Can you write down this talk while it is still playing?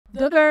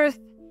The earth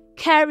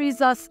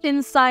carries us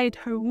inside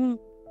her womb.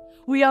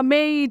 We are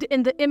made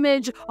in the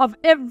image of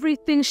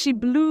everything she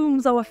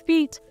blooms. Our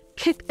feet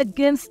kick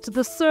against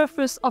the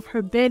surface of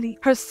her belly.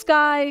 Her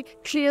sky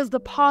clears the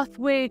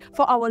pathway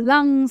for our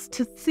lungs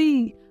to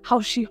see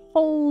how she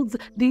holds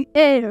the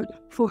air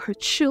for her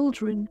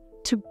children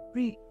to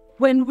breathe.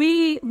 When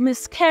we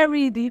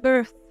miscarry the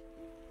earth,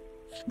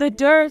 the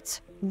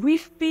dirt we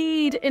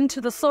feed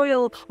into the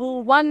soil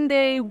will one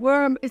day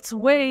worm its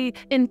way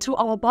into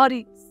our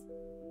bodies.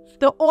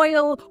 The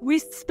oil we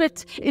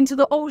spit into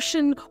the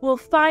ocean will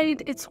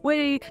find its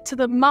way to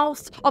the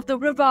mouth of the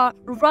river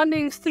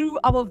running through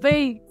our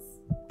veins.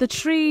 The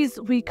trees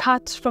we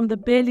cut from the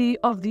belly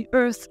of the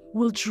earth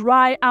will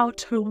dry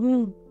out her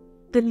womb.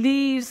 The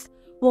leaves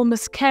will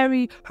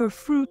miscarry her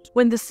fruit.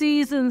 When the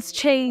seasons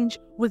change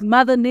with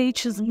Mother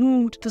Nature's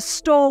mood, the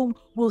storm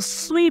will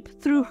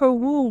sweep through her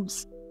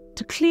wombs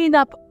to clean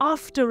up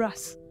after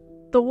us.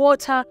 The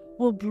water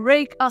will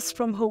break us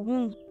from her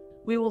womb.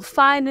 We will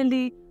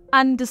finally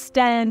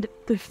understand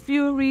the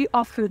fury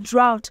of her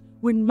drought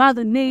when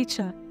Mother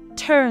Nature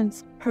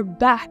turns her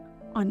back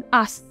on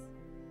us.